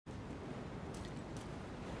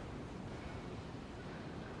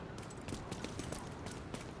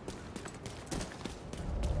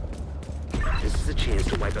This is a chance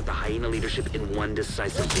to wipe out the hyena leadership in one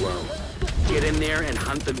decisive blow. Get in there and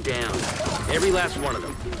hunt them down. Every last one of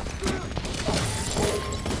them.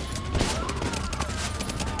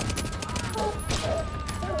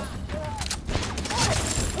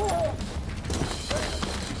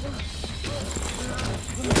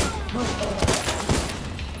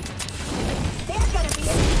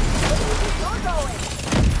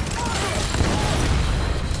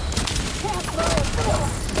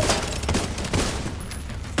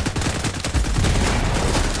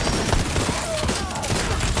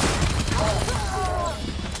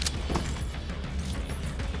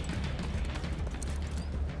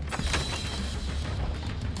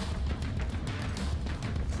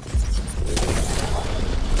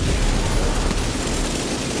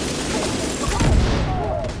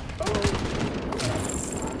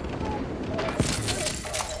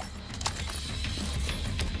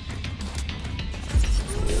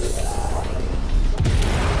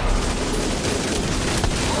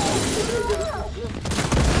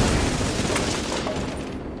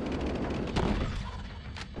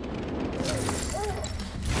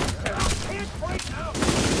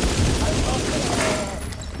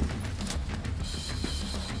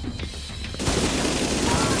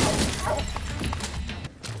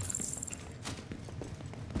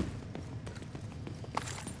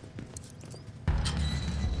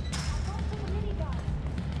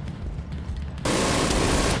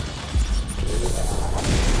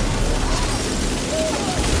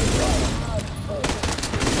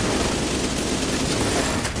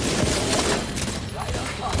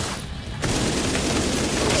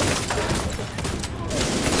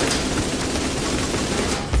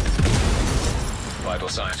 Vital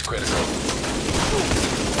signs critical.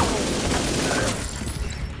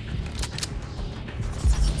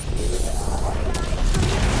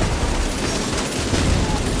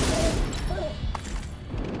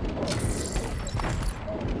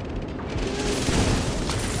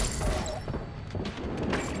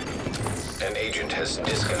 An agent has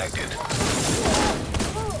disconnected.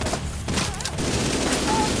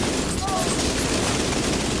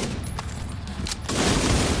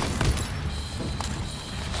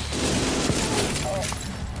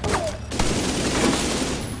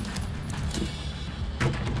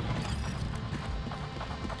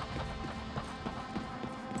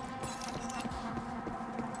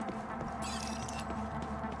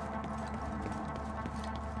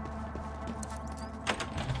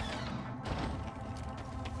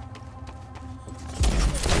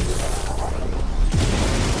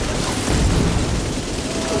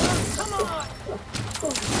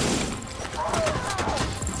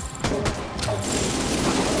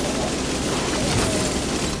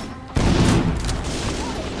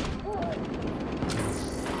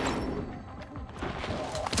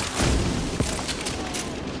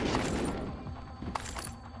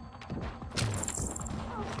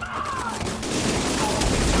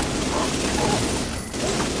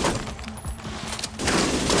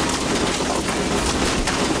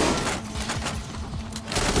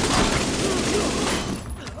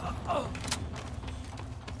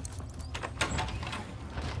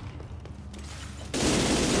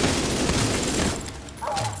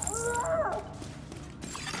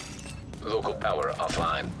 Local power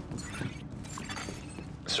offline.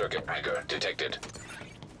 Circuit breaker detected.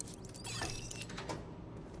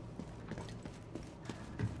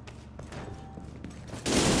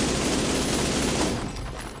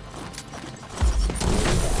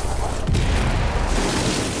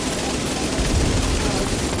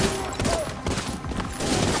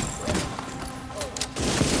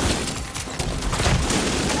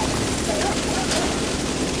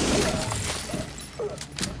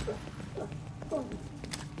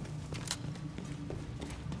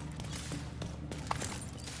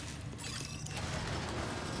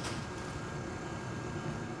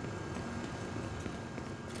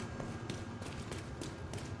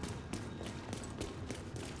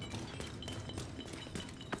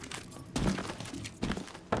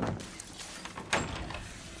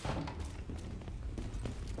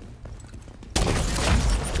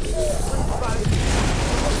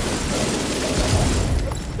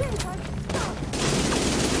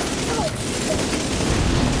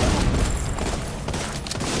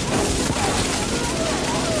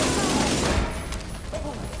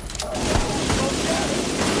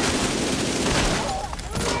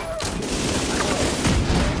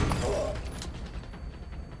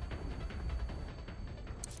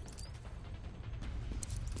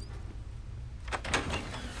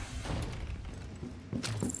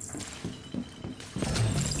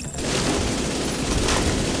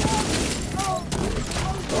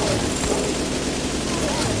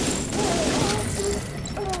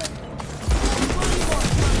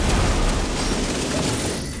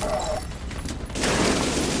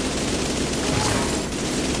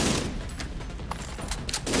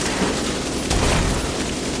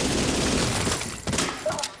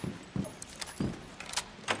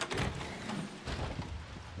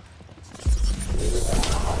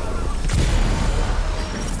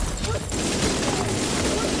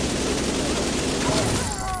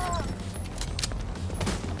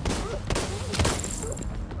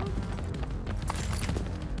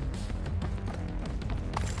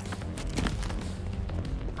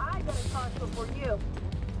 for you.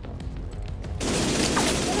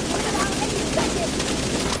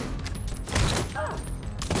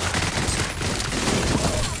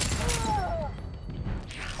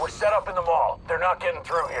 We're set up in the mall. They're not getting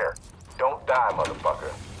through here. Don't die,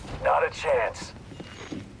 motherfucker. Not a chance.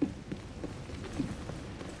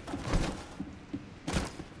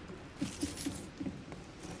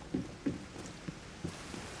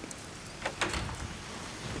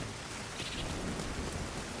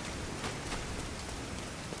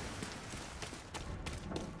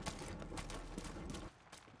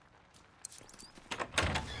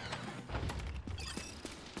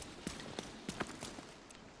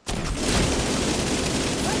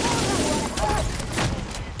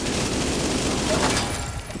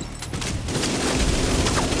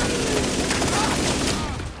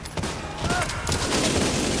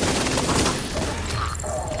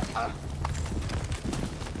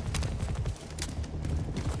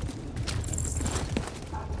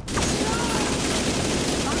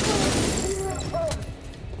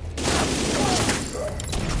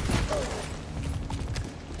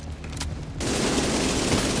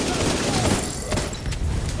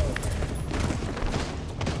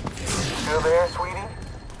 Still there, sweetie?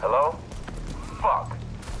 Hello? Fuck.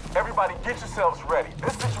 Everybody get yourselves ready.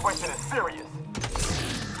 This situation is serious.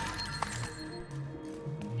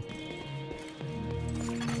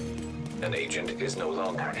 An agent is no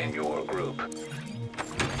longer in your group.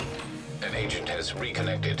 An agent has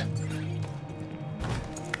reconnected.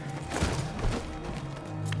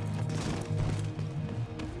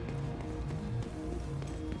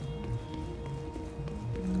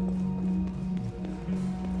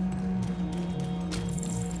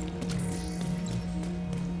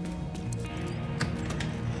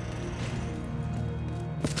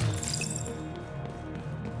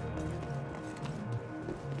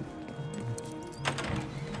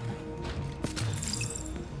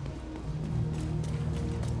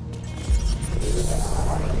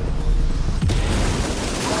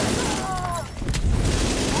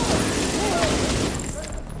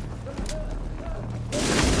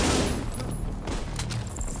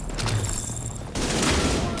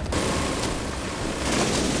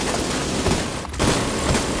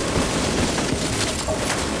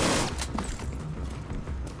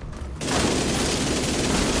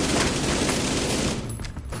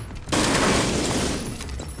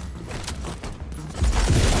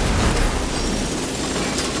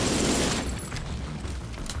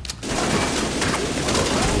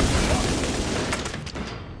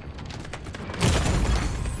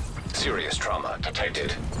 Serious trauma detected.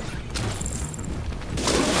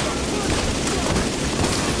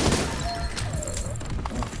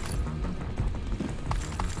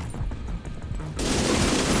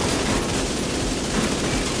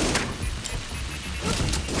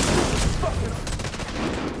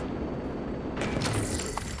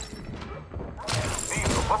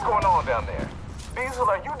 Diesel, what's going on down there? Diesel,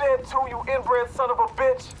 are you dead too, you inbred son of a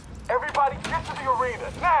bitch? Everybody get to the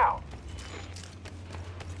arena, now!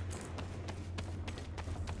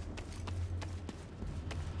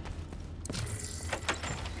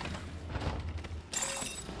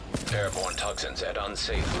 Airborne toxins at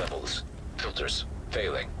unsafe levels. Filters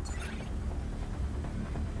failing.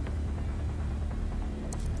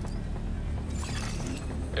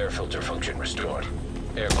 Air filter function restored.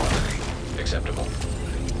 Air quality acceptable.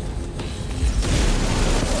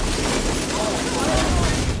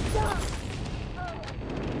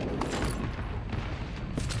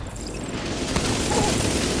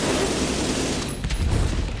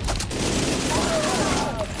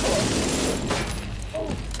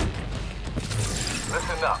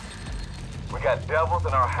 Listen up. We got devils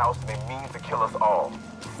in our house and they mean to kill us all.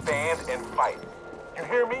 Stand and fight. You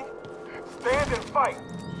hear me? Stand and fight.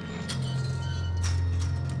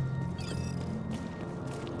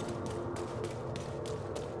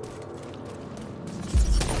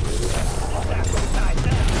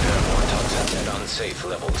 Airborne toxins at unsafe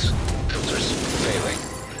levels. Filters failing.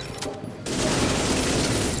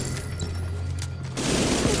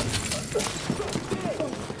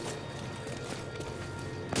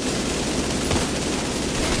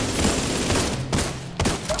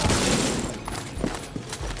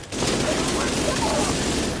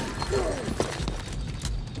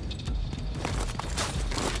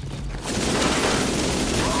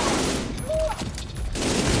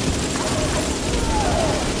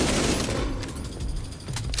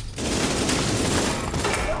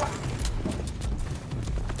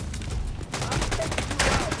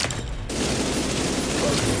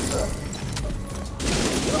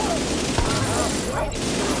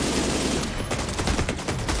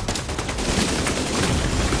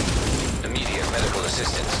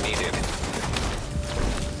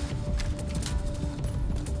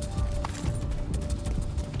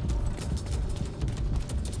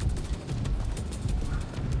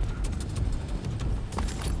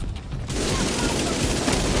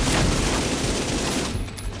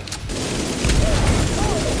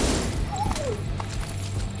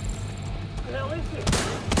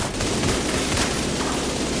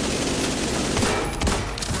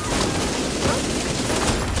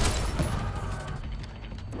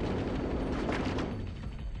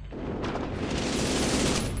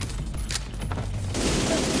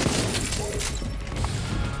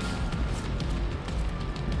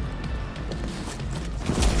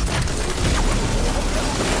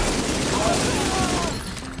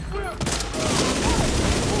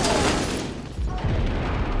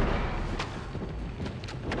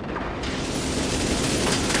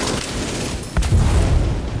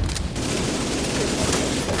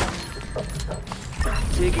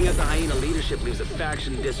 Taking out the hyena leadership leaves the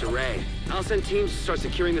faction in disarray. I'll send teams to start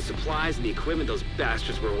securing the supplies and the equipment those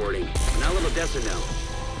bastards were hoarding. Now let Odessa know.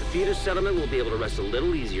 The feeder settlement will be able to rest a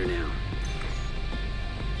little easier now.